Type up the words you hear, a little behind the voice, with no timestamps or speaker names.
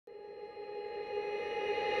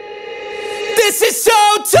This is so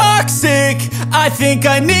toxic, I think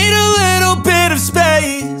I need a little bit of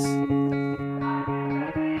space.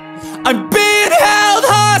 I'm being held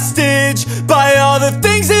hostage by all the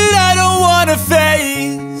things that I don't wanna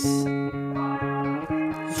face.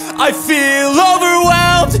 I feel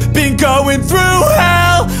overwhelmed, been going through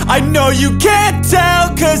hell. I know you can't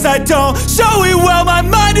tell, cause I don't show it well. My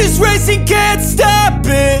mind is racing, can't stop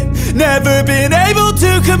it. Never been able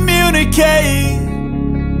to communicate.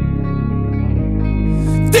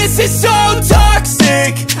 This is so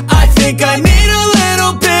toxic, I think I need a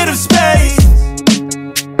little bit of space.